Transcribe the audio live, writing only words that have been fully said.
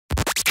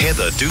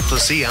Heather Du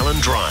Plessis-Allan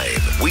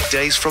Drive,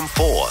 weekdays from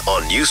 4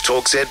 on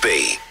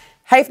NewstalkZB.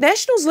 Hey, if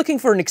National's looking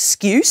for an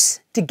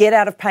excuse to get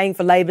out of paying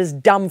for Labor's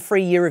dumb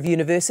free year of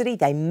university,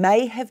 they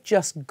may have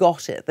just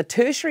got it. The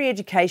Tertiary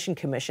Education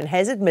Commission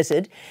has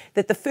admitted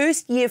that the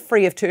first year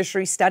free of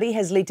tertiary study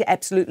has led to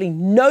absolutely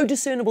no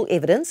discernible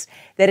evidence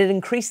that it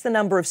increased the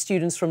number of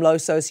students from low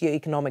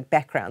socioeconomic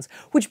backgrounds,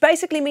 which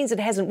basically means it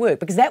hasn't worked,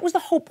 because that was the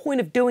whole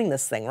point of doing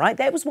this thing, right?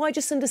 That was why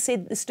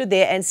Jacinda stood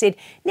there and said,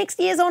 next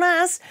year's on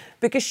us,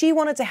 because she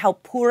wanted to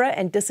help poorer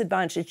and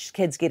disadvantaged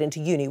kids get into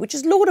uni, which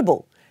is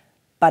laudable.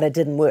 But it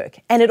didn't work.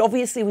 And it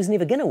obviously was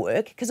never going to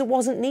work because it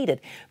wasn't needed.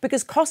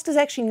 Because cost is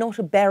actually not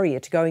a barrier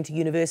to going to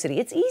university.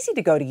 It's easy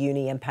to go to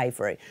uni and pay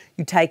for it.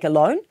 You take a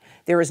loan,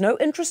 there is no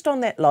interest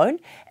on that loan,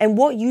 and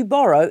what you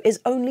borrow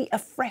is only a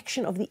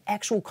fraction of the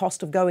actual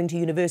cost of going to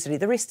university.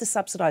 The rest is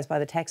subsidised by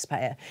the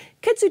taxpayer.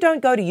 Kids who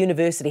don't go to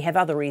university have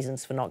other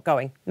reasons for not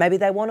going. Maybe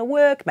they want to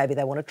work, maybe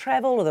they want to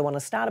travel, or they want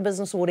to start a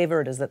business, or whatever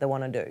it is that they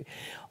want to do.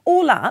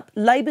 All up,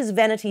 Labor's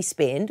vanity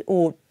spend,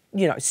 or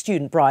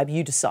student bribe,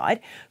 you decide,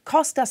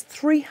 cost us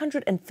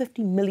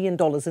 $350 million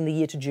in the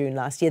year to June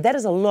last year. That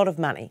is a lot of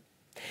money.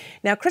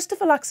 Now,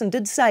 Christopher Luxon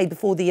did say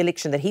before the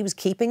election that he was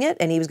keeping it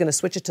and he was going to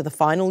switch it to the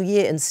final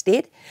year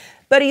instead.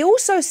 But he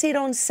also said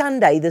on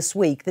Sunday this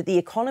week that the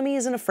economy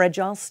is in a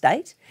fragile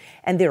state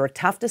and there are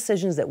tough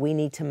decisions that we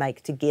need to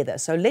make together.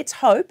 So let's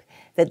hope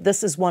that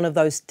this is one of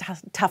those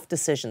tough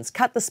decisions.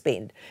 Cut the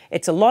spend.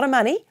 It's a lot of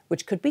money,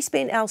 which could be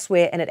spent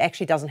elsewhere, and it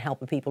actually doesn't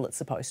help the people it's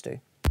supposed to.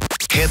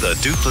 Heather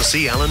Du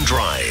Plessis-Allan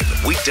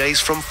Drive, weekdays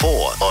from 4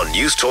 on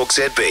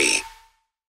NewstalkZB.